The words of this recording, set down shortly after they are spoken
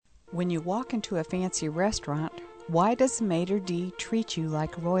When you walk into a fancy restaurant, why does the maitre d' treat you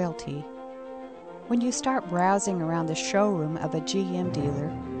like royalty? When you start browsing around the showroom of a GM dealer,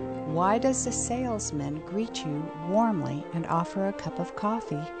 why does the salesman greet you warmly and offer a cup of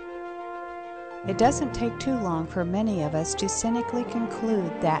coffee? It doesn't take too long for many of us to cynically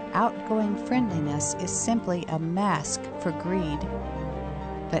conclude that outgoing friendliness is simply a mask for greed.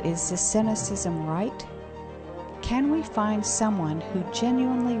 But is this cynicism right? Can we find someone who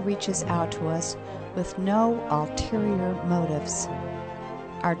genuinely reaches out to us with no ulterior motives?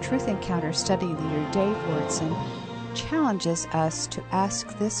 Our Truth Encounter study leader, Dave Wyrtzen, challenges us to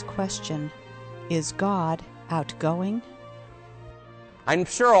ask this question: is God outgoing? I'm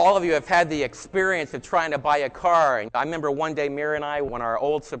sure all of you have had the experience of trying to buy a car. I remember one day, Mary and I, when our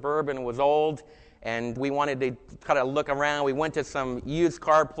old Suburban was old, and we wanted to kind of look around. We went to some used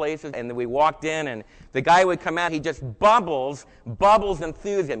car places, and we walked in, and the guy would come out. He just bubbles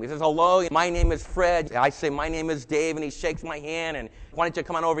enthusiasm. He says, "Hello, my name is Fred." I say, "My name is Dave," and he shakes my hand, and "Why don't you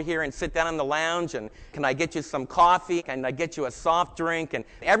come on over here and sit down in the lounge, and can I get you some coffee? Can I get you a soft drink?" And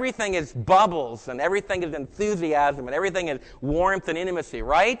everything is bubbles, and everything is enthusiasm, and everything is warmth and intimacy,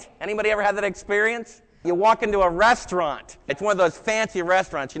 right? Anybody ever had that experience? You walk into a restaurant. It's one of those fancy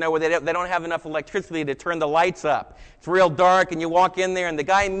restaurants, where they don't have enough electricity to turn the lights up. It's real dark, and you walk in there, and the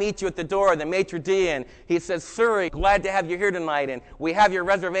guy meets you at the door, the maitre d', and he says, "Sir, glad to have you here tonight, and we have your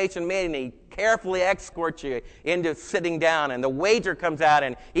reservation made," and he carefully escorts you into sitting down, and the waiter comes out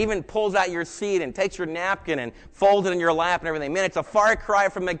and even pulls out your seat and takes your napkin and folds it in your lap and everything. Man, it's a far cry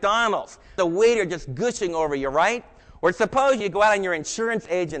from McDonald's. The waiter just gushing over you, right? Or suppose you go out and your insurance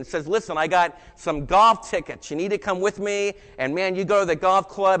agent says, "Listen, I got some golf tickets. You need to come with me." And man, you go to the golf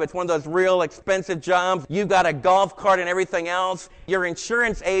club. It's one of those real expensive jobs. You've got a golf cart and everything else. Your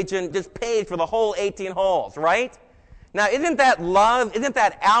insurance agent just pays for the whole 18 holes, right? Now, isn't that love? Isn't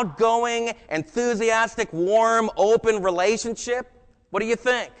that outgoing, enthusiastic, warm, open relationship? What do you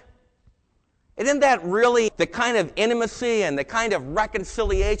think? Isn't that really the kind of intimacy and the kind of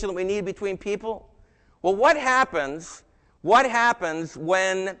reconciliation that we need between people? Well, what happens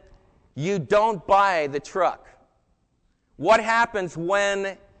when you don't buy the truck? What happens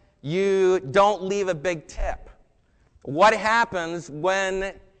when you don't leave a big tip? What happens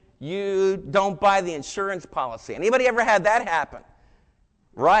when you don't buy the insurance policy? Anybody ever had that happen?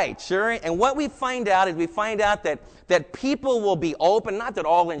 Right, sure. And what we find out is that people will be open, not that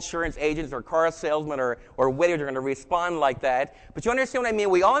all insurance agents or car salesmen or waiters are going to respond like that, but you understand what I mean?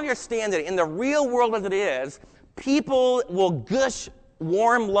 We all understand that in the real world as it is, people will gush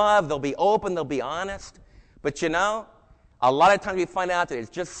warm love, they'll be open, they'll be honest, but a lot of times we find out that it's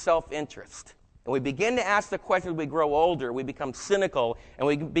just self-interest. And we begin to ask the question as we grow older, we become cynical, and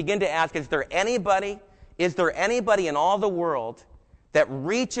we begin to ask, is there anybody in all the world that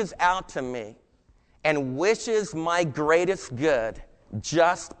reaches out to me and wishes my greatest good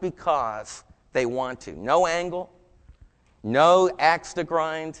just because they want to? No angle, no axe to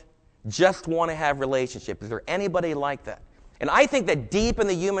grind, just want to have relationship. Is there anybody like that? And I think that deep in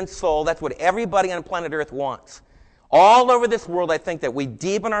the human soul, that's what everybody on planet Earth wants. All over this world, I think that we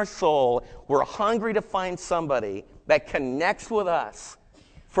deep in our soul, we're hungry to find somebody that connects with us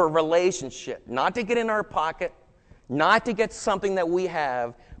for a relationship, not to get in our pocket, not to get something that we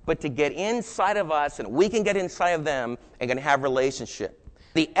have, but to get inside of us, and we can get inside of them and can have relationship.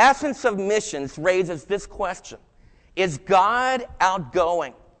 The essence of missions raises this question: is God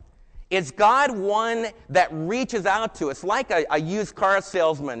outgoing? Is God one that reaches out to us like a used car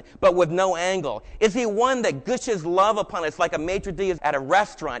salesman, but with no angle? Is he one that gushes love upon us like a maitre d' at a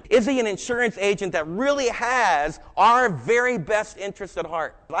restaurant? Is he an insurance agent that really has our very best interest at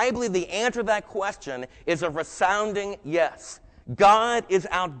heart? I believe the answer to that question is a resounding yes. God is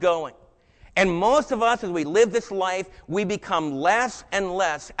outgoing. And most of us, as we live this life, we become less and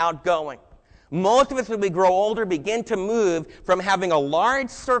less outgoing. Most of us, as we grow older, begin to move from having a large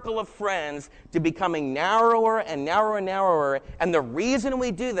circle of friends to becoming narrower and narrower and narrower. And the reason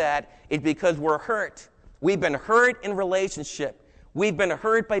we do that is because we're hurt. We've been hurt in relationship. We've been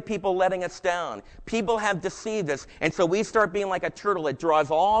hurt by people letting us down. People have deceived us. And so we start being like a turtle that draws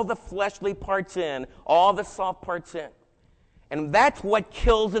all the fleshly parts in, all the soft parts in. And that's what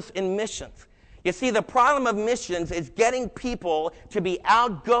kills us in missions. You see, the problem of missions is getting people to be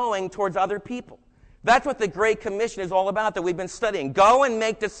outgoing towards other people. That's what the Great Commission is all about that we've been studying. Go and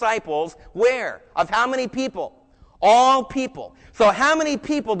make disciples where? Of how many people? All people. So how many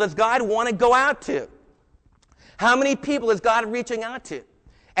people does God want to go out to? How many people is God reaching out to?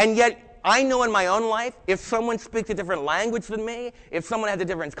 And yet I know in my own life, if someone speaks a different language than me, if someone has a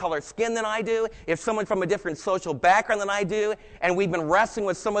different color skin than I do, if someone from a different social background than I do, and we've been wrestling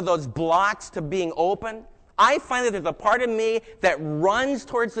with some of those blocks to being open, I find that there's a part of me that runs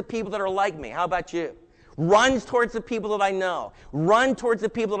towards the people that are like me. How about you? Runs towards the people that I know. Run towards the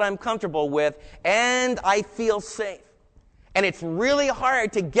people that I'm comfortable with, and I feel safe. And it's really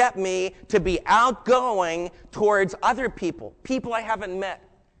hard to get me to be outgoing towards other people, people I haven't met,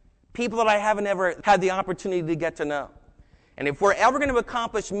 people that I haven't ever had the opportunity to get to know. And if we're ever going to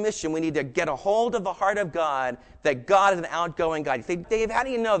accomplish mission, we need to get a hold of the heart of God, that God is an outgoing God. You say, Dave, how do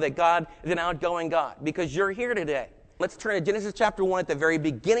you know that God is an outgoing God? Because you're here today. Let's turn to Genesis chapter 1. At the very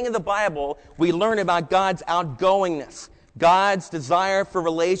beginning of the Bible, we learn about God's outgoingness, God's desire for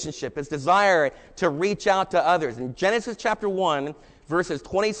relationship, his desire to reach out to others. In Genesis chapter 1, verses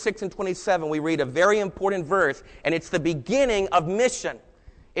 26 and 27, we read a very important verse, and it's the beginning of mission.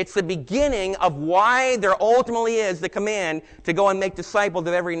 It's the beginning of why there ultimately is the command to go and make disciples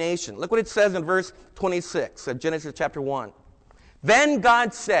of every nation. Look what it says in verse 26 of Genesis chapter 1. Then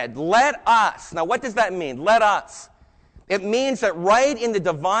God said, let us. Now what does that mean? Let us. It means that right in the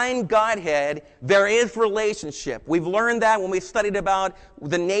divine Godhead, there is relationship. We've learned that when we studied about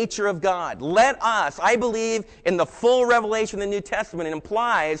the nature of God. Let us, I believe, in the full revelation of the New Testament, it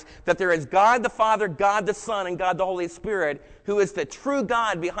implies that there is God the Father, God the Son, and God the Holy Spirit, who is the true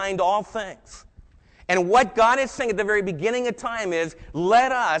God behind all things. And what God is saying at the very beginning of time is,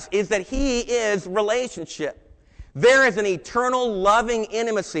 let us, is that he is relationship. There is an eternal loving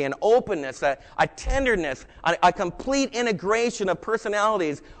intimacy, an openness, a tenderness, a complete integration of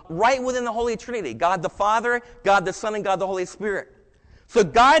personalities right within the Holy Trinity. God the Father, God the Son, and God the Holy Spirit. So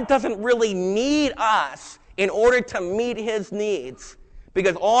God doesn't really need us in order to meet his needs,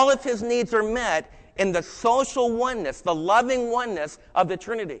 because all of his needs are met in the social oneness, the loving oneness of the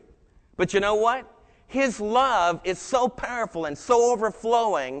Trinity. But you know what? His love is so powerful and so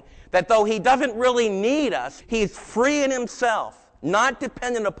overflowing that though he doesn't really need us, he's free in himself, not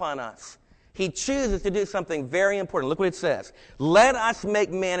dependent upon us. He chooses to do something very important. Look what it says. Let us make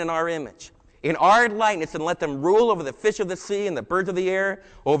man in our image, in our likeness, and let them rule over the fish of the sea and the birds of the air,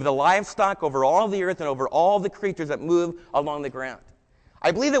 over the livestock, over all the earth, and over all the creatures that move along the ground.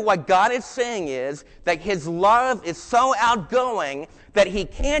 I believe that what God is saying is that his love is so outgoing that he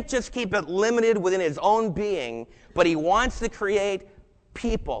can't just keep it limited within his own being, but he wants to create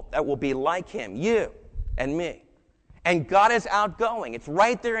people that will be like him, you and me. And God is outgoing. It's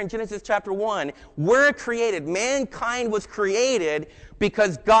right there in Genesis chapter 1. We're created. Mankind was created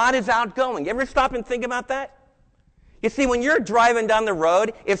because God is outgoing. You ever stop and think about that? You see, when you're driving down the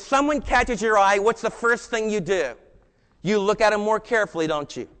road, if someone catches your eye, what's the first thing you do? You look at them more carefully,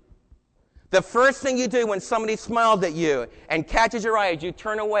 don't you? The first thing you do when somebody smiles at you and catches your eye is you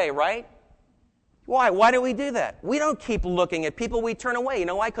turn away, right? Why? Why do we do that? We don't keep looking at people. We turn away. You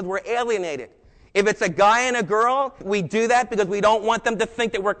know why? Because we're alienated. If it's a guy and a girl, we do that because we don't want them to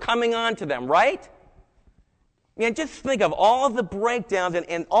think that we're coming on to them, right? I mean, just think of all the breakdowns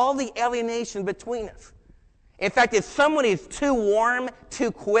and all the alienation between us. In fact, if someone is too warm,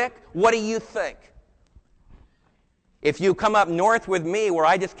 too quick, what do you think? If you come up north with me, where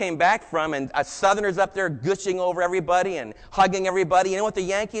I just came back from, and a Southerner's up there gushing over everybody and hugging everybody, you know what the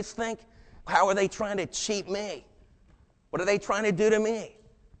Yankees think? How are they trying to cheat me? What are they trying to do to me?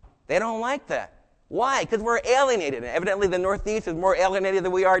 They don't like that. Why? Because we're alienated. And evidently the Northeast is more alienated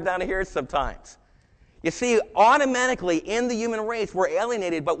than we are down here sometimes. You see, automatically in the human race, we're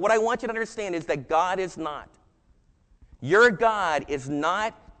alienated, but what I want you to understand is that God is not. Your God is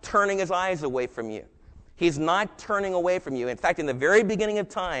not turning his eyes away from you. He's not turning away from you. In fact, in the very beginning of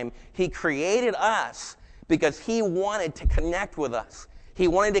time, he created us because he wanted to connect with us. He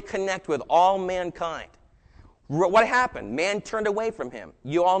wanted to connect with all mankind. What happened? Man turned away from him.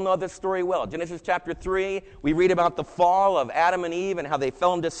 You all know this story well. Genesis chapter 3, we read about the fall of Adam and Eve and how they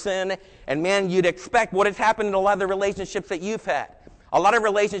fell into sin. And man, you'd expect what has happened in a lot of the relationships that you've had. A lot of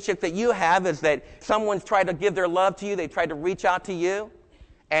relationships that you have is that someone's tried to give their love to you. They tried to reach out to you.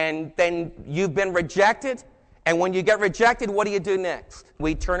 And then you've been rejected. And when you get rejected, what do you do next?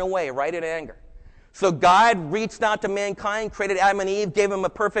 We turn away, right, in anger. So God reached out to mankind, created Adam and Eve, gave them a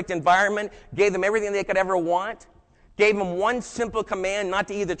perfect environment, gave them everything they could ever want, gave them one simple command, not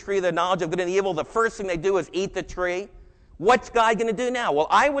to eat the tree of the knowledge of good and evil. The first thing they do is eat the tree. What's God going to do now? Well,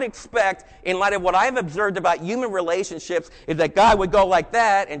 I would expect, in light of what I've observed about human relationships, is that God would go like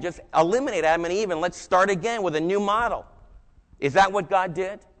that and just eliminate Adam and Eve and let's start again with a new model. Is that what God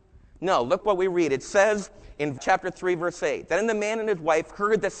did? No, look what we read. It says in chapter 3, verse 8, Then the man and his wife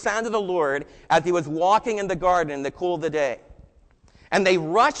heard the sound of the Lord as he was walking in the garden in the cool of the day. And they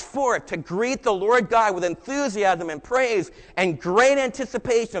rushed forth to greet the Lord God with enthusiasm and praise and great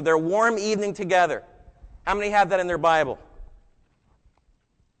anticipation of their warm evening together. How many have that in their Bible?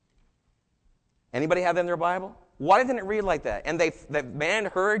 Anybody have that in their Bible? Why doesn't it read like that? And the man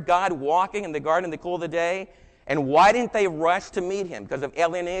heard God walking in the garden in the cool of the day. And why didn't they rush to meet him? Because of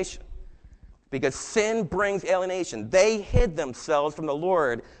alienation. Because sin brings alienation. They hid themselves from the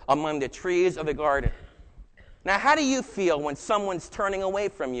Lord among the trees of the garden. Now, how do you feel when someone's turning away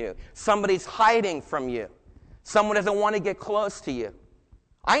from you? Somebody's hiding from you. Someone doesn't want to get close to you.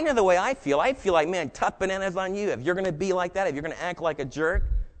 I know the way I feel. I feel like, man, tough bananas on you. If you're going to be like that, if you're going to act like a jerk,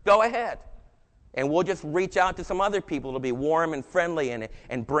 go ahead. And we'll just reach out to some other people that'll be warm and friendly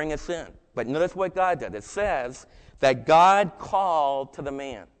and bring us in. But notice what God did. It says that God called to the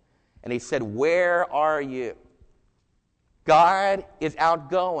man. And he said, where are you? God is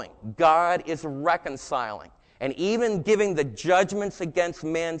outgoing. God is reconciling. And even giving the judgments against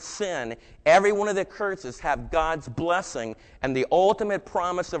man's sin, every one of the curses have God's blessing and the ultimate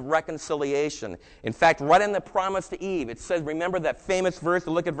promise of reconciliation. In fact, right in the promise to Eve, it says, remember that famous verse,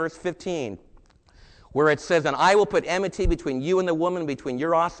 look at verse 15, where it says, and I will put enmity between you and the woman, between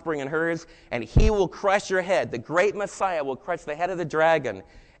your offspring and hers, and he will crush your head. The great Messiah will crush the head of the dragon,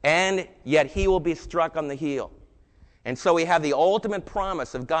 and yet he will be struck on the heel. And so we have the ultimate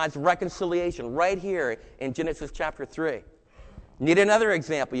promise of God's reconciliation right here in Genesis chapter 3. Need another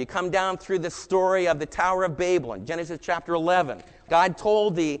example. You come down through the story of the Tower of Babel in Genesis chapter 11. God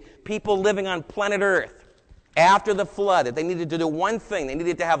told the people living on planet Earth after the flood that they needed to do one thing. They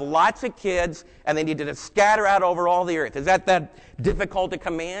needed to have lots of kids, and they needed to scatter out over all the earth. Is that difficult to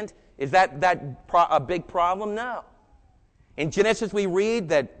command? Is that a big problem? No. In Genesis we read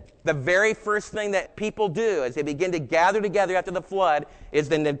that the very first thing that people do as they begin to gather together after the flood is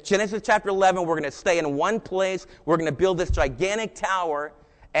then in Genesis chapter 11, we're going to stay in one place, we're going to build this gigantic tower,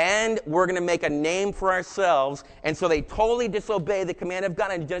 and we're going to make a name for ourselves. And so they totally disobey the command of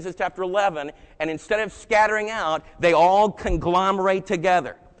God in Genesis chapter 11, and instead of scattering out, they all conglomerate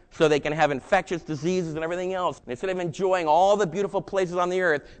together so they can have infectious diseases and everything else. And instead of enjoying all the beautiful places on the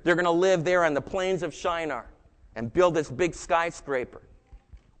earth, they're going to live there on the plains of Shinar and build this big skyscraper.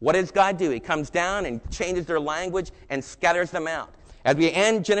 What does God do? He comes down and changes their language and scatters them out. As we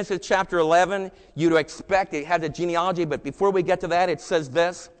end Genesis chapter 11, you'd expect it has a genealogy, but before we get to that, it says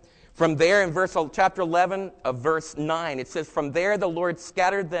this. From there, in chapter 11 of verse 9, it says, from there the Lord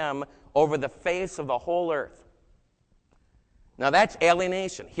scattered them over the face of the whole earth. Now that's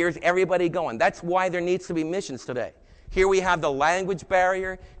alienation. Here's everybody going. That's why there needs to be missions today. Here we have the language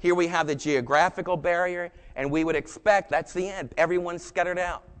barrier. Here we have the geographical barrier. And we would expect that's the end. Everyone's scattered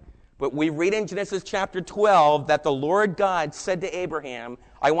out. But we read in Genesis chapter 12 that the Lord God said to Abraham,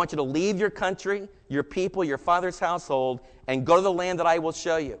 I want you to leave your country, your people, your father's household, and go to the land that I will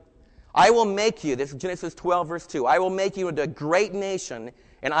show you. I will make you, this is Genesis 12 verse 2, I will make you into a great nation,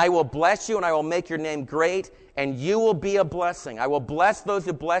 and I will bless you, and I will make your name great, and you will be a blessing. I will bless those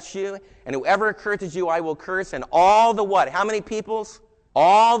who bless you, and whoever curses you I will curse, and all the what? How many peoples?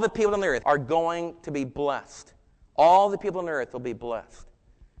 All the people on the earth are going to be blessed. All the people on the earth will be blessed.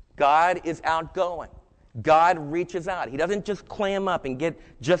 God is outgoing. God reaches out. He doesn't just clam up and get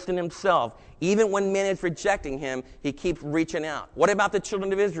just in himself. Even when man is rejecting him, he keeps reaching out. What about the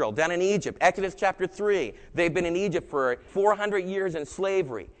children of Israel down in Egypt? Exodus chapter 3. They've been in Egypt for 400 years in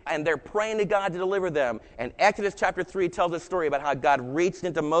slavery, and they're praying to God to deliver them. And Exodus chapter 3 tells a story about how God reached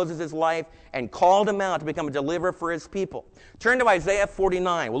into Moses' life and called him out to become a deliverer for his people. Turn to Isaiah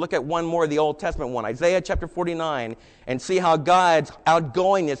 49. We'll look at one more of the Old Testament one. Isaiah chapter 49, and see how God's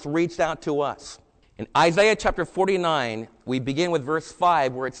outgoingness reached out to us. In Isaiah chapter 49, we begin with verse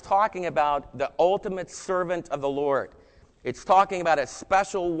 5, where it's talking about the ultimate servant of the Lord. It's talking about a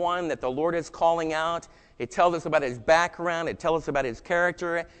special one that the Lord is calling out. It tells us about his background. It tells us about his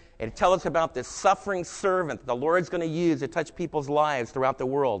character. It tells us about this suffering servant that the Lord's going to use to touch people's lives throughout the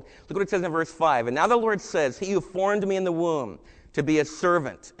world. Look what it says in verse 5. And now the Lord says, he who formed me in the womb to be a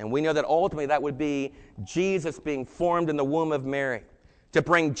servant. And we know that ultimately that would be Jesus being formed in the womb of Mary, to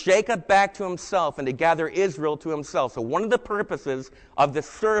bring Jacob back to himself and to gather Israel to himself. So one of the purposes of the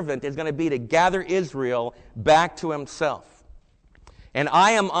servant is going to be to gather Israel back to himself. And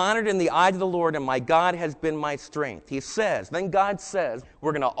I am honored in the eyes of the Lord, and my God has been my strength. He says, then God says,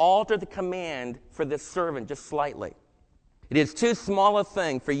 we're going to alter the command for this servant just slightly. It is too small a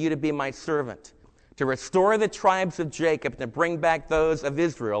thing for you to be my servant, to restore the tribes of Jacob and to bring back those of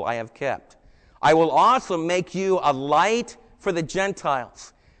Israel I have kept. I will also make you a light for the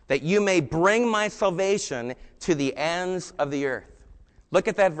Gentiles, that you may bring my salvation to the ends of the earth. Look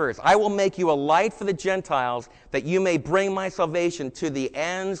at that verse. I will make you a light for the Gentiles, that you may bring my salvation to the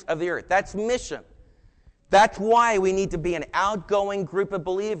ends of the earth. That's mission. That's why we need to be an outgoing group of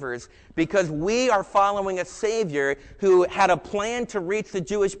believers, because we are following a Savior who had a plan to reach the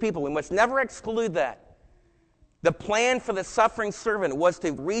Jewish people. We must never exclude that. The plan for the suffering servant was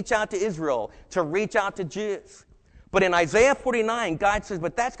to reach out to Israel, to reach out to Jews. But in Isaiah 49, God says,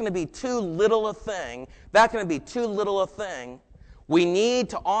 but that's going to be too little a thing. That's going to be too little a thing. We need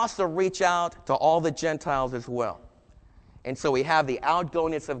to also reach out to all the Gentiles as well. And so we have the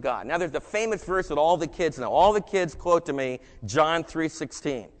outgoingness of God. Now there's the famous verse that all the kids know. All the kids quote to me, John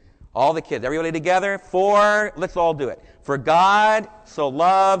 3:16. All the kids. Everybody together? Let's all do it. For God so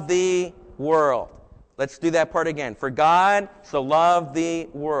loved the world. Let's do that part again. For God so loved the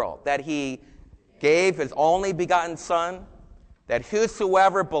world, that he gave his only begotten Son, that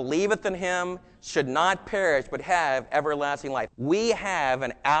whosoever believeth in him should not perish, but have everlasting life. We have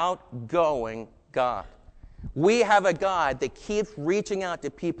an outgoing God. We have a God that keeps reaching out to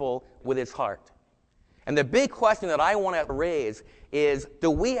people with his heart. And the big question that I want to raise is,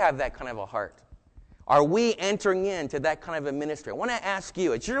 do we have that kind of a heart? Are we entering into that kind of a ministry? I want to ask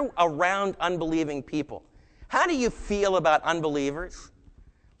you, as you're around unbelieving people, how do you feel about unbelievers?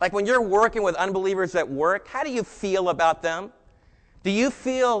 Like when you're working with unbelievers at work, how do you feel about them? Do you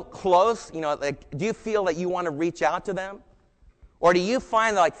feel close? Do you feel that you want to reach out to them? Or do you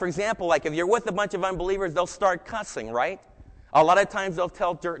find that, for example, if you're with a bunch of unbelievers, they'll start cussing, right? A lot of times they'll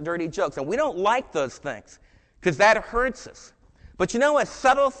tell dirty jokes. And we don't like those things because that hurts us. But a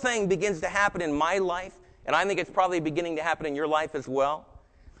subtle thing begins to happen in my life, and I think it's probably beginning to happen in your life as well.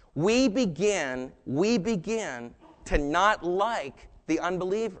 We begin to not like the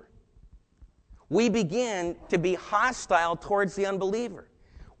unbeliever. We begin to be hostile towards the unbeliever.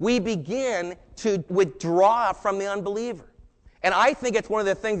 We begin to withdraw from the unbeliever. And I think it's one of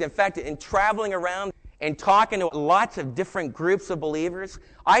the things, in fact, in traveling around and talking to lots of different groups of believers,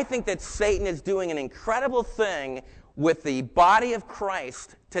 I think that Satan is doing an incredible thing with the body of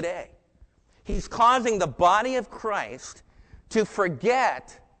Christ today. He's causing the body of Christ to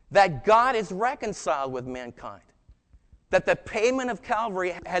forget that God is reconciled with mankind, that the payment of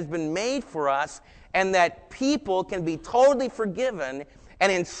Calvary has been made for us, and that people can be totally forgiven,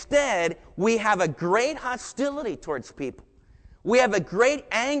 and instead we have a great hostility towards people. We have a great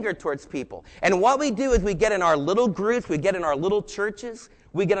anger towards people. And what we do is we get in our little groups, we get in our little churches,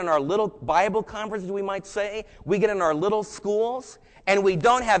 we get in our little Bible conferences, we might say, we get in our little schools, and we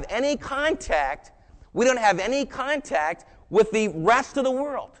don't have any contact. We don't have any contact with the rest of the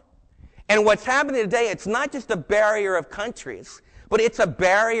world. And what's happening today, it's not just a barrier of countries, but it's a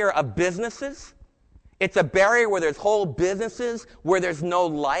barrier of businesses. It's a barrier where there's whole businesses, where there's no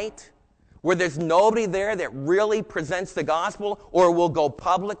light, where there's nobody there that really presents the gospel or will go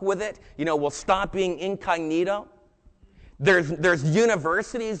public with it, will stop being incognito. There's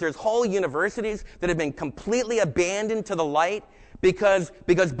universities, there's whole universities that have been completely abandoned to the light because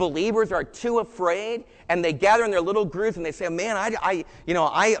believers are too afraid, and they gather in their little groups and they say, man, I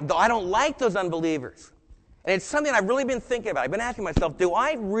don't like those unbelievers. And it's something I've really been thinking about. I've been asking myself, do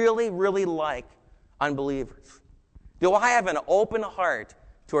I really, really like unbelievers? Do I have an open heart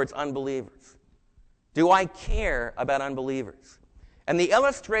towards unbelievers? Do I care about unbelievers? And the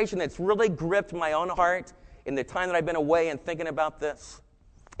illustration that's really gripped my own heart in the time that I've been away and thinking about this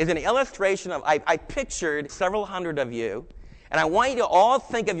is an illustration of, I pictured several hundred of you, and I want you to all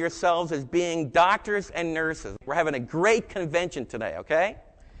think of yourselves as being doctors and nurses. We're having a great convention today, okay?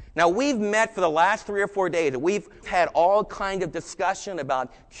 Now, we've met for the last 3 or 4 days, and we've had all kinds of discussion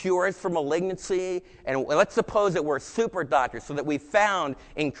about cures for malignancy, and let's suppose that we're super doctors, so that we've found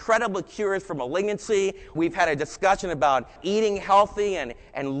incredible cures for malignancy. We've had a discussion about eating healthy and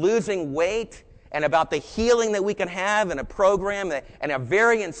losing weight, and about the healing that we can have in a program, and a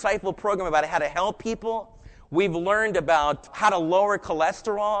very insightful program about how to help people. We've learned about how to lower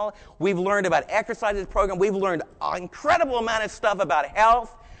cholesterol. We've learned about exercises program. We've learned an incredible amount of stuff about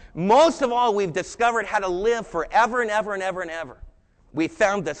health. Most of all, we've discovered how to live forever and ever and ever and ever. We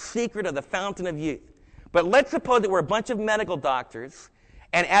found the secret of the fountain of youth. But let's suppose that we're a bunch of medical doctors,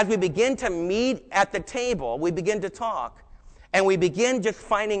 and as we begin to meet at the table, we begin to talk, and we begin just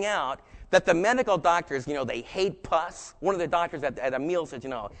finding out that the medical doctors, they hate pus. One of the doctors at a meal said,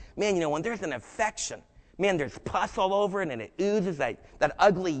 man, when there's an infection, man, there's pus all over it, and it oozes that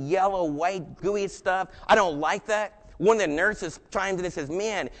ugly yellow, white, gooey stuff. I don't like that. One of the nurses chimes in and says,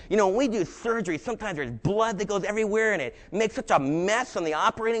 man, when we do surgery, sometimes there's blood that goes everywhere, and it makes such a mess on the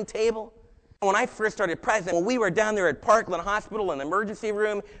operating table. When I first started practicing, when we were down there at Parkland Hospital in the emergency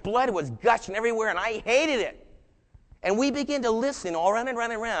room, blood was gushing everywhere, and I hated it. And we begin to listen all around and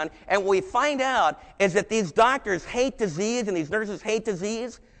around and around, and what we find out is that these doctors hate disease and these nurses hate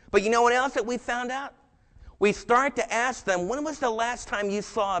disease. But you know what else that we found out? We start to ask them, when was the last time you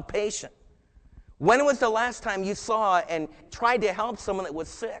saw a patient? When was the last time you saw and tried to help someone that was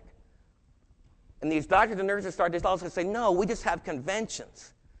sick? And these doctors and nurses start to also say, no, we just have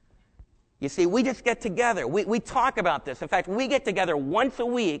conventions. You see, we just get together. We talk about this. In fact, we get together once a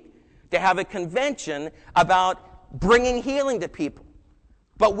week to have a convention about bringing healing to people.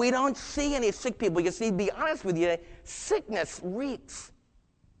 But we don't see any sick people. You see, to be honest with you, sickness reeks.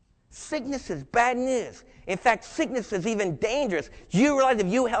 Sickness is bad news. In fact, sickness is even dangerous. Do you realize if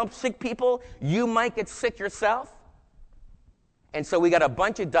you help sick people, you might get sick yourself? And so we got a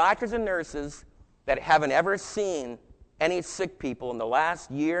bunch of doctors and nurses that haven't ever seen any sick people in the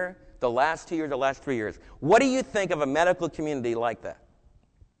last year, the last 2 years, the last 3 years. What do you think of a medical community like that?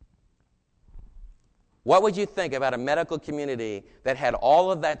 What would you think about a medical community that had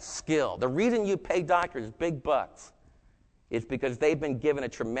all of that skill? The reason you pay doctors big bucks is because they've been given a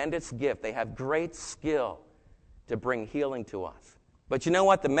tremendous gift. They have great skill to bring healing to us. But you know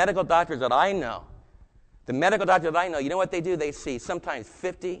what? The medical doctors that I know, you know what they do? They see sometimes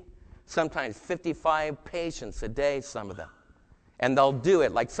 50, sometimes 55 patients a day, some of them. And they'll do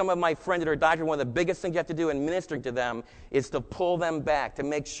it. Like some of my friends that are doctors, one of the biggest things you have to do in ministering to them is to pull them back, to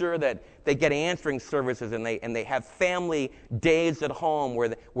make sure that they get answering services and they have family days at home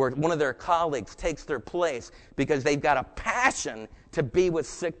where one of their colleagues takes their place because they've got a passion to be with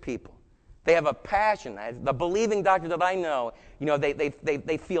sick people. They have a passion. The believing doctors that I know,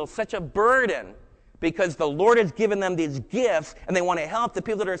 they feel such a burden because the Lord has given them these gifts, and they want to help the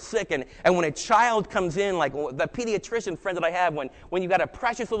people that are sick. And when a child comes in, like the pediatrician friend that I have, when you've got a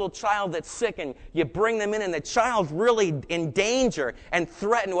precious little child that's sick, and you bring them in, and the child's really in danger and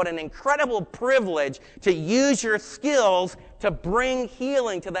threatened, what an incredible privilege to use your skills to bring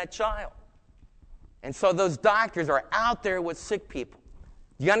healing to that child. And so those doctors are out there with sick people.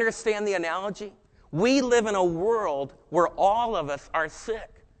 Do you understand the analogy? We live in a world where all of us are sick.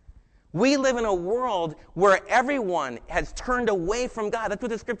 We live in a world where everyone has turned away from God. That's what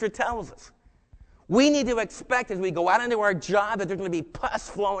the Scripture tells us. We need to expect as we go out into our job that there's going to be pus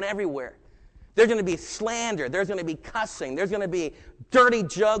flowing everywhere. There's going to be slander. There's going to be cussing. There's going to be dirty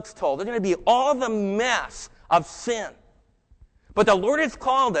jokes told. There's going to be all the mess of sin. But the Lord has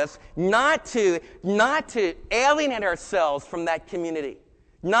called us not to alienate ourselves from that community,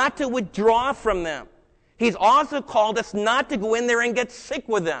 not to withdraw from them. He's also called us not to go in there and get sick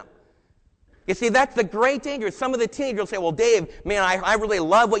with them. You see, that's the great danger. Some of the teenagers will say, well, Dave, man, I really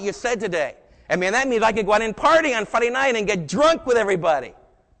love what you said today. And man, that means I could go out and party on Friday night and get drunk with everybody.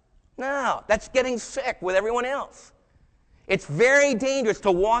 No, that's getting sick with everyone else. It's very dangerous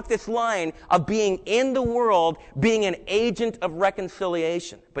to walk this line of being in the world, being an agent of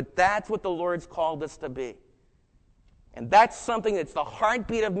reconciliation. But that's what the Lord's called us to be. And that's something that's the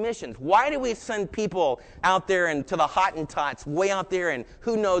heartbeat of missions. Why do we send people out there and to the Hottentots, way out there in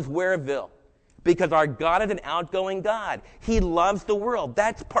who knows whereville? Because our God is an outgoing God. He loves the world.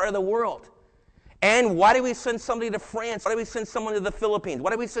 That's part of the world. And why do we send somebody to France? Why do we send someone to the Philippines? Why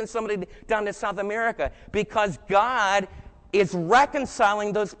do we send somebody down to South America? Because God is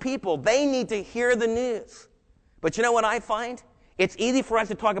reconciling those people. They need to hear the news. But you know what I find? It's easy for us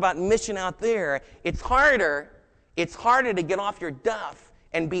to talk about mission out there. It's harder to get off your duff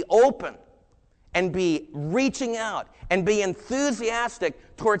and be open and be reaching out and be enthusiastic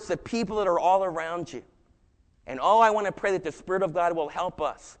towards the people that are all around you. And I want to pray that the Spirit of God will help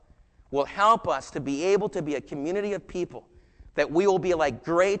us to be able to be a community of people, that we will be like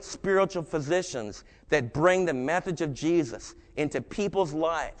great spiritual physicians that bring the message of Jesus into people's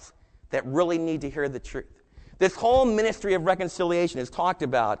lives that really need to hear the truth. This whole ministry of reconciliation is talked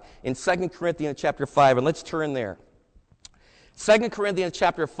about in 2 Corinthians chapter 5, and let's turn there. 2 Corinthians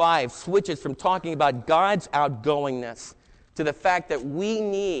chapter 5 switches from talking about God's outgoingness to the fact that we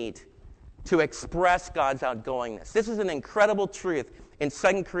need to express God's outgoingness. This is an incredible truth in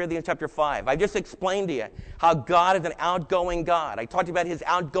 2 Corinthians chapter 5. I just explained to you how God is an outgoing God. I talked to you about his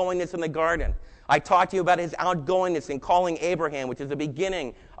outgoingness in the garden. I talked to you about his outgoingness in calling Abraham, which is the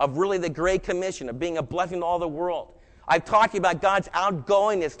beginning of really the Great Commission, of being a blessing to all the world. I've talked to you about God's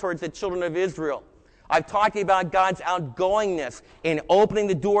outgoingness towards the children of Israel. I've talked to you about God's outgoingness in opening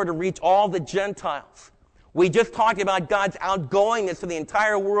the door to reach all the Gentiles. We just talked about God's outgoingness to the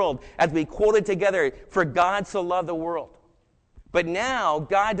entire world as we quoted together, for God so loved the world. But now,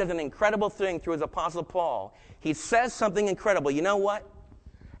 God does an incredible thing through his Apostle Paul. He says something incredible. You know what?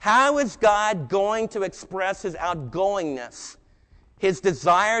 How is God going to express his outgoingness, his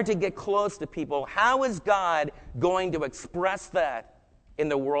desire to get close to people. How is God going to express that in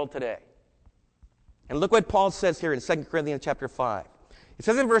the world today? And look what Paul says here in 2 Corinthians chapter 5. It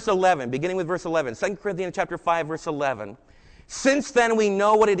says in verse 11, beginning with verse 11, 2 Corinthians chapter 5, verse 11, since then we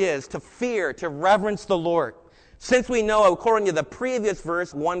know what it is to fear, to reverence the Lord. Since we know, according to the previous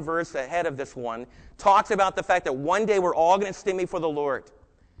verse, one verse ahead of this one, talks about the fact that one day we're all going to stand before the Lord.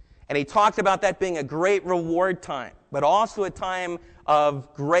 And he talks about that being a great reward time, but also a time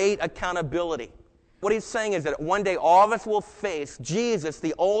of great accountability. What he's saying is that one day all of us will face Jesus,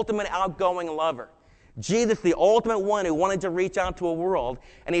 the ultimate outgoing lover. Jesus, the ultimate one who wanted to reach out to a world.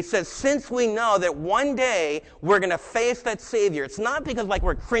 And he says, since we know that one day we're going to face that Savior, it's not because like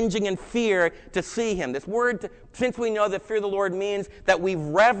we're cringing in fear to see him. This word, since we know that fear of the Lord means that we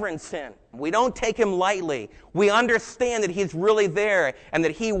reverence him. We don't take him lightly. We understand that he's really there and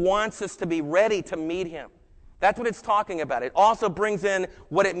that he wants us to be ready to meet him. That's what it's talking about. It also brings in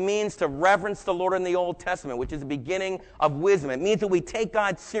what it means to reverence the Lord in the Old Testament, which is the beginning of wisdom. It means that we take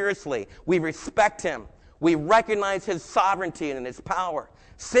God seriously. We respect him. We recognize his sovereignty and his power.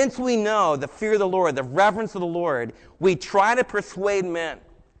 Since we know the fear of the Lord, the reverence of the Lord, we try to persuade men.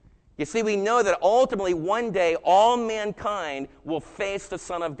 You see, we know that ultimately one day all mankind will face the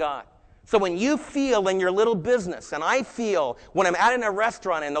Son of God. So when you feel in your little business, and I feel when I'm out in a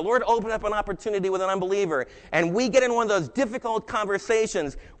restaurant and the Lord opens up an opportunity with an unbeliever, and we get in one of those difficult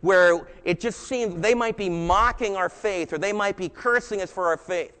conversations where it just seems they might be mocking our faith or they might be cursing us for our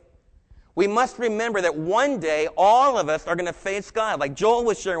faith, we must remember that one day all of us are going to face God, like Joel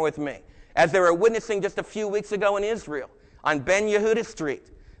was sharing with me, as they were witnessing just a few weeks ago in Israel on Ben Yehuda Street.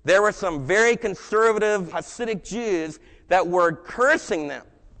 There were some very conservative Hasidic Jews that were cursing them.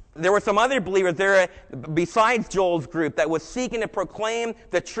 There were some other believers there besides Joel's group that was seeking to proclaim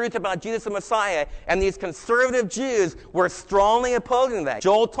the truth about Jesus the Messiah, and these conservative Jews were strongly opposing that.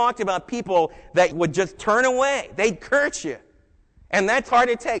 Joel talked about people that would just turn away. They'd curse you. And that's hard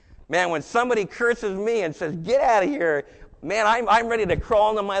to take. Man, when somebody curses me and says, get out of here, man, I'm ready to crawl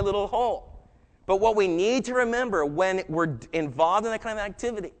into my little hole. But what we need to remember when we're involved in that kind of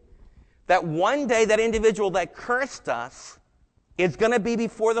activity, that one day that individual that cursed us is going to be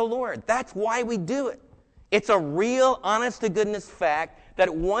before the Lord. That's why we do it. It's a real, honest-to-goodness fact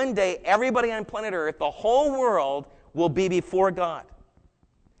that one day everybody on planet Earth, the whole world, will be before God.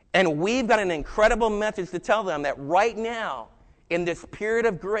 And we've got an incredible message to tell them that right now, in this period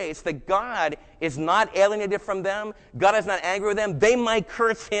of grace, that God is not alienated from them. God is not angry with them. They might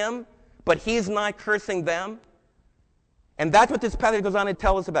curse him, but he's not cursing them. And that's what this passage goes on to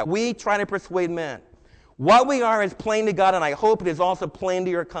tell us about. We try to persuade men. What we are is plain to God, and I hope it is also plain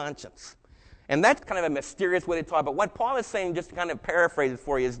to your conscience. And that's kind of a mysterious way to talk, but what Paul is saying, just to kind of paraphrase it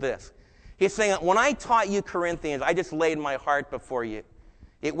for you, is this. He's saying, when I taught you Corinthians, I just laid my heart before you.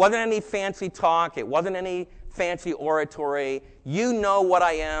 It wasn't any fancy talk. It wasn't any fancy oratory. You know what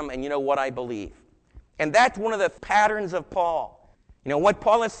I am, and you know what I believe. And that's one of the patterns of Paul. You know, what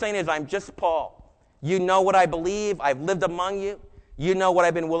Paul is saying is, I'm just Paul. You know what I believe. I've lived among you. You know what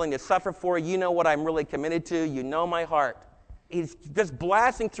I've been willing to suffer for. You know what I'm really committed to. You know my heart. He's just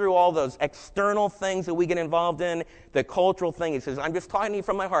blasting through all those external things that we get involved in, the cultural thing. He says, I'm just talking to you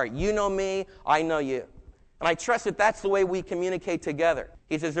from my heart. You know me. I know you. And I trust that that's the way we communicate together.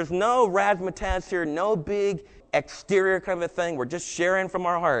 He says, there's no razzmatazz here, no big exterior kind of a thing. We're just sharing from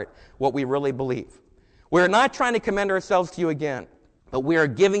our heart what we really believe. We're not trying to commend ourselves to you again, but we are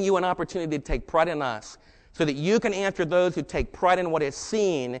giving you an opportunity to take pride in us, so that you can answer those who take pride in what is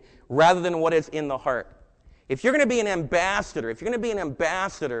seen rather than what is in the heart. If you're going to be an ambassador,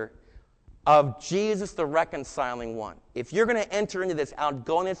 of Jesus the reconciling one, if you're going to enter into this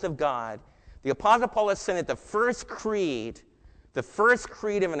outgoingness of God, the Apostle Paul is saying that the first creed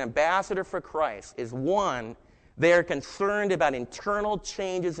of an ambassador for Christ is one, they are concerned about internal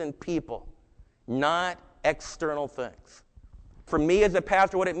changes in people, not external things. For me as a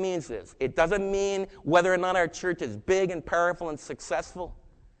pastor, what it means is, it doesn't mean whether or not our church is big and powerful and successful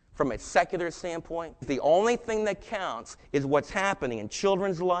from a secular standpoint. The only thing that counts is what's happening in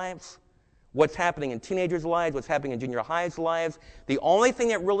children's lives, what's happening in teenagers' lives, what's happening in junior high's lives. The only thing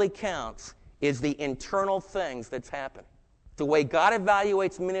that really counts is the internal things that's happening. The way God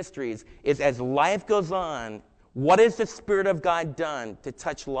evaluates ministries is, as life goes on, what has the Spirit of God done to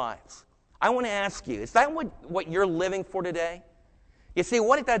touch lives? I want to ask you, is that what you're living for today? You see,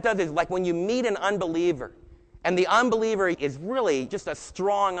 what that does is, like when you meet an unbeliever, and the unbeliever is really just a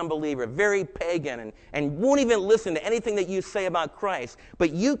strong unbeliever, very pagan, and won't even listen to anything that you say about Christ,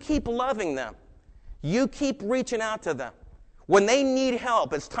 but you keep loving them. You keep reaching out to them. When they need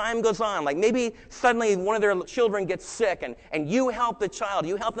help as time goes on, like maybe suddenly one of their children gets sick and you help the child,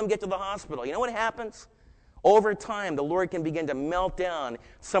 you help them get to the hospital, you know what happens? Over time, the Lord can begin to melt down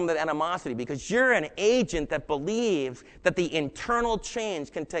some of that animosity because you're an agent that believes that the internal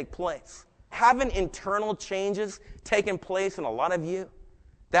change can take place. Haven't internal changes taken place in a lot of you?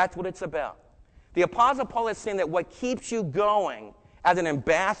 That's what it's about. The Apostle Paul is saying that what keeps you going as an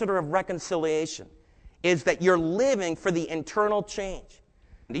ambassador of reconciliation is that you're living for the internal change.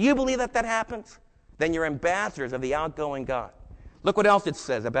 Do you believe that that happens? Then you're ambassadors of the outgoing God. Look what else it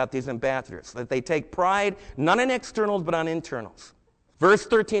says about these ambassadors, that they take pride not in externals but on internals. Verse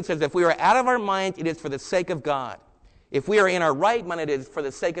 13 says, if we are out of our mind, it is for the sake of God. If we are in our right mind, it is for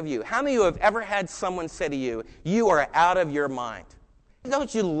the sake of you. How many of you have ever had someone say to you, you are out of your mind?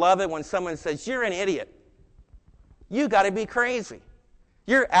 Don't you love it when someone says, you're an idiot? You got to be crazy.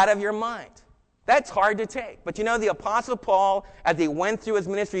 You're out of your mind. That's hard to take. But you know, the Apostle Paul, as he went through his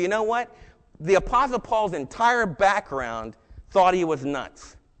ministry, you know what? The Apostle Paul's entire background thought he was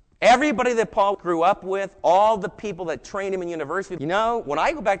nuts. Everybody that Paul grew up with, all the people that trained him in university. You know, when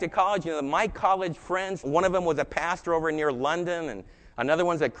I go back to college, you know, my college friends, one of them was a pastor over near London, and another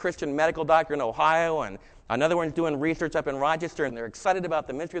one's a Christian medical doctor in Ohio, and another one's doing research up in Rochester, and they're excited about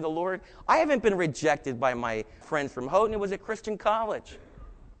the ministry of the Lord. I haven't been rejected by my friends from Houghton. It was a Christian college.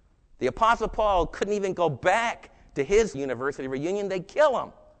 The Apostle Paul couldn't even go back to his university reunion. They'd kill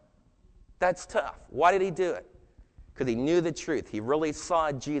him. That's tough. Why did he do it? Because he knew the truth. He really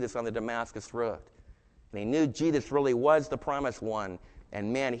saw Jesus on the Damascus Road. And he knew Jesus really was the promised one.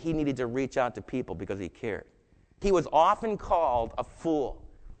 And man, he needed to reach out to people because he cared. He was often called a fool.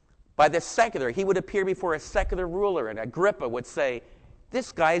 By the secular, he would appear before a secular ruler, and Agrippa would say,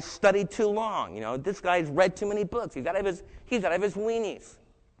 this guy's studied too long. You know, this guy's read too many books. He's out of his weenies.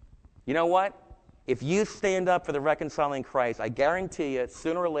 You know what? If you stand up for the reconciling Christ, I guarantee you,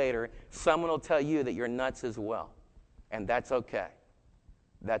 sooner or later, someone will tell you that you're nuts as well. And that's okay.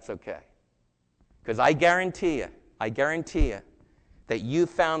 That's okay. Because I guarantee you that you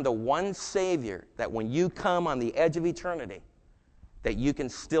found the one Savior that when you come on the edge of eternity, that you can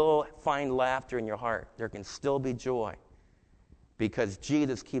still find laughter in your heart. There can still be joy. Because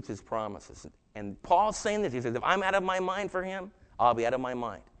Jesus keeps his promises. And Paul's saying this. He says, if I'm out of my mind for him, I'll be out of my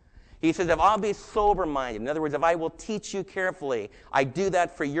mind. He says, if I'll be sober-minded, in other words, if I will teach you carefully, I do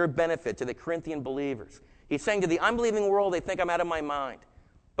that for your benefit, to the Corinthian believers. He's saying to the unbelieving world, they think I'm out of my mind.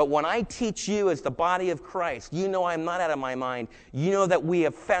 But when I teach you as the body of Christ, you know I'm not out of my mind. You know that we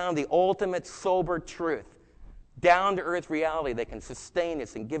have found the ultimate sober truth, down-to-earth reality that can sustain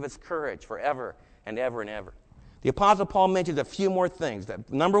us and give us courage forever and ever and ever. The Apostle Paul mentions a few more things.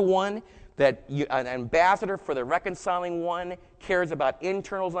 That, number one, that an ambassador for the reconciling one cares about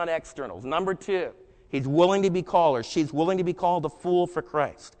internals, not externals. Number two, he's willing to be called, or she's willing to be called a fool for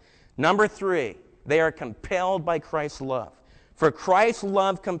Christ. Number three, they are compelled by Christ's love. For Christ's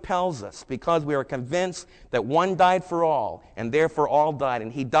love compels us because we are convinced that one died for all, and therefore all died.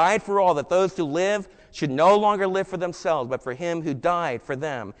 And he died for all, that those who live should no longer live for themselves, but for him who died for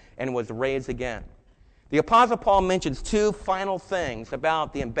them and was raised again. The Apostle Paul mentions two final things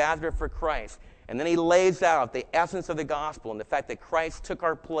about the ambassador for Christ, and then he lays out the essence of the gospel and the fact that Christ took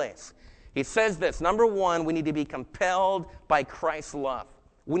our place. He says this, number one, we need to be compelled by Christ's love.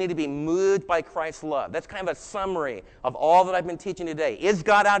 We need to be moved by Christ's love. That's kind of a summary of all that I've been teaching today. Is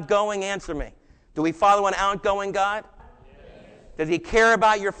God outgoing? Answer me. Do we follow an outgoing God? Yes. Does he care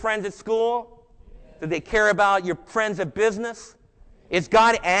about your friends at school? Yes. Does he care about your friends at business? Is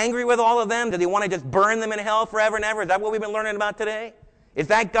God angry with all of them? Does he want to just burn them in hell forever and ever? Is that what we've been learning about today? Is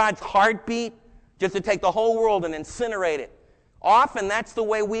that God's heartbeat? Just to take the whole world and incinerate it? Often that's the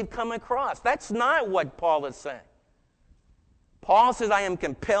way we've come across. That's not what Paul is saying. Paul says, I am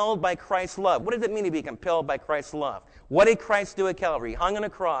compelled by Christ's love. What does it mean to be compelled by Christ's love? What did Christ do at Calvary? He hung on a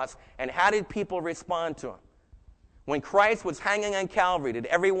cross, and how did people respond to him? When Christ was hanging on Calvary, did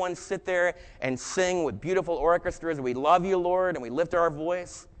everyone sit there and sing with beautiful orchestras, we love you, Lord, and we lift our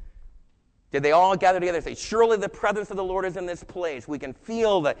voice? Did they all gather together and say, surely the presence of the Lord is in this place. We can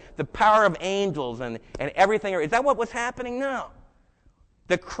feel the power of angels and everything. Is that what was happening? No.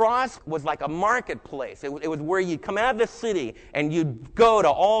 The cross was like a marketplace. It was where you'd come out of the city and you'd go to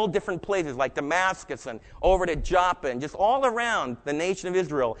all different places like Damascus and over to Joppa and just all around the nation of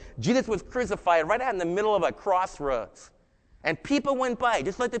Israel. Jesus was crucified right out in the middle of a crossroads. And people went by,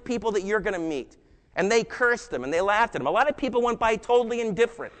 just like the people that you're going to meet. And they cursed him and they laughed at him. A lot of people went by totally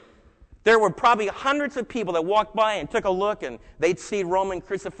indifferent. There were probably hundreds of people that walked by and took a look and they'd see Roman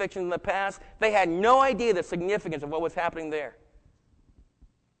crucifixion in the past. They had no idea the significance of what was happening there.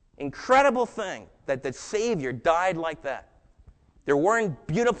 Incredible thing that the Savior died like that. There weren't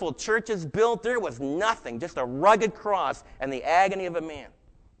beautiful churches built. There was nothing, just a rugged cross and the agony of a man.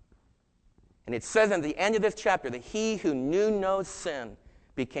 And it says at the end of this chapter that he who knew no sin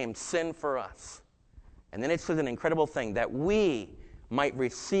became sin for us. And then it says an incredible thing, that we might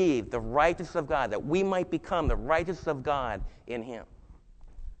receive the righteousness of God, that we might become the righteousness of God in him.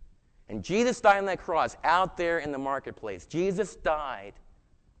 And Jesus died on that cross out there in the marketplace. Jesus died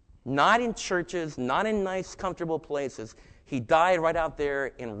not in churches, not in nice, comfortable places. He died right out there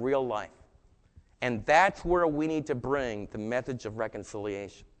in real life. And that's where we need to bring the message of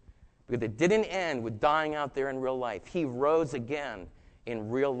reconciliation. Because it didn't end with dying out there in real life. He rose again in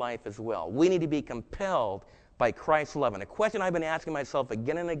real life as well. We need to be compelled by Christ's love. And a question I've been asking myself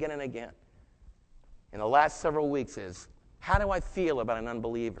again and again and again in the last several weeks is, how do I feel about an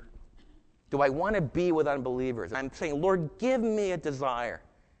unbeliever? Do I want to be with unbelievers? I'm saying, Lord, give me a desire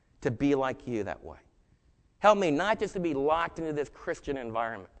to be like you that way. Help me not just to be locked into this Christian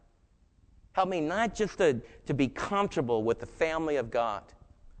environment. Help me not just to be comfortable with the family of God.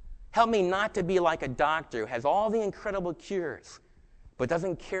 Help me not to be like a doctor who has all the incredible cures, but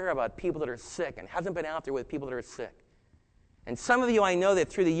doesn't care about people that are sick and hasn't been out there with people that are sick. And some of you, I know that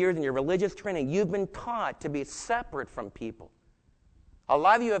through the years in your religious training, you've been taught to be separate from people. A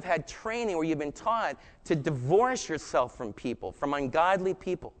lot of you have had training where you've been taught to divorce yourself from people, from ungodly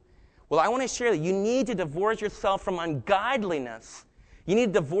people. Well, I want to share that you need to divorce yourself from ungodliness. You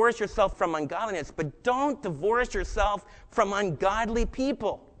need to divorce yourself from ungodliness, but don't divorce yourself from ungodly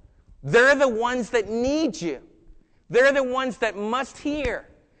people. They're the ones that need you. They're the ones that must hear.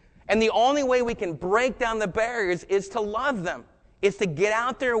 And the only way we can break down the barriers is to love them, is to get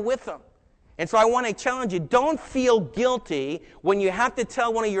out there with them. And so I want to challenge you, don't feel guilty when you have to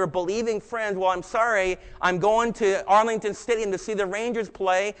tell one of your believing friends, well, I'm sorry, I'm going to Arlington Stadium to see the Rangers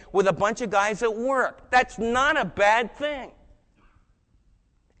play with a bunch of guys at work. That's not a bad thing.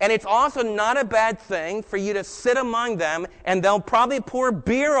 And it's also not a bad thing for you to sit among them and they'll probably pour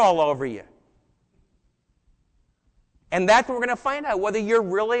beer all over you. And that's what we're going to find out, whether you're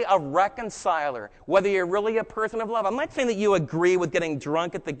really a reconciler, whether you're really a person of love. I'm not saying that you agree with getting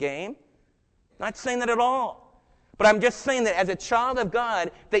drunk at the game. Not saying that at all. But I'm just saying that as a child of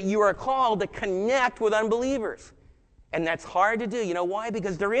God, that you are called to connect with unbelievers. And that's hard to do. You know why?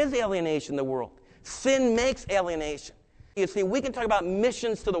 Because there is alienation in the world. Sin makes alienation. You see, we can talk about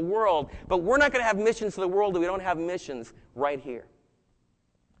missions to the world, but we're not going to have missions to the world if we don't have missions right here.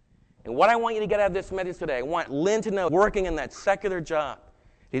 And what I want you to get out of this message today, I want Lynn to know, working in that secular job,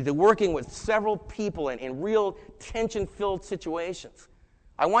 he's working with several people in real tension-filled situations.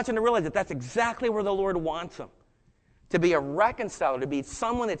 I want you to realize that that's exactly where the Lord wants them. To be a reconciler, to be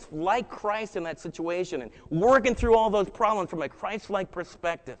someone that's like Christ in that situation and working through all those problems from a Christ-like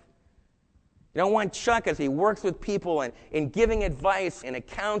perspective. You don't want Chuck as he works with people and in giving advice in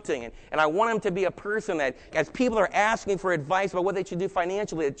accounting. And I want him to be a person that, as people are asking for advice about what they should do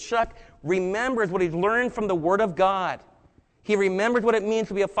financially, that Chuck remembers what he's learned from the Word of God. He remembers what it means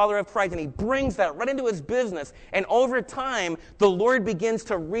to be a follower of Christ, and he brings that right into his business. And over time, the Lord begins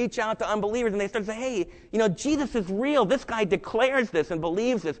to reach out to unbelievers, and they start to say, hey, you know, Jesus is real. This guy declares this and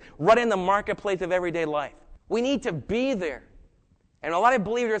believes this right in the marketplace of everyday life. We need to be there. And a lot of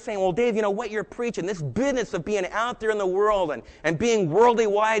believers are saying, well, Dave, you know what you're preaching, this business of being out there in the world and being worldly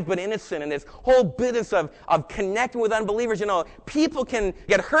wise but innocent, and this whole business of connecting with unbelievers, you know, people can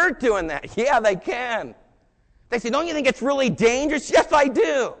get hurt doing that. Yeah, they can. They say, don't you think it's really dangerous? Yes, I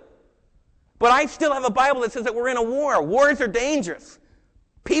do. But I still have a Bible that says that we're in a war. Wars are dangerous.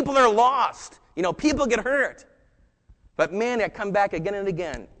 People are lost. You know, people get hurt. But man, I come back again and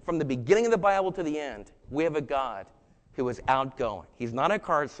again. From the beginning of the Bible to the end, we have a God who is outgoing. He's not a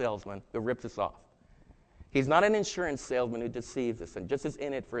car salesman who rips us off. He's not an insurance salesman who deceives us and just is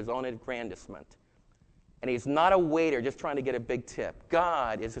in it for his own aggrandizement. And he's not a waiter just trying to get a big tip.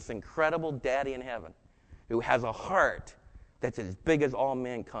 God is this incredible daddy in heaven who has a heart that's as big as all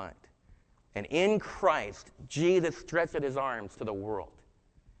mankind. And in Christ, Jesus stretched out his arms to the world.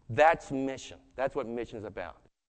 That's mission. That's what mission is about.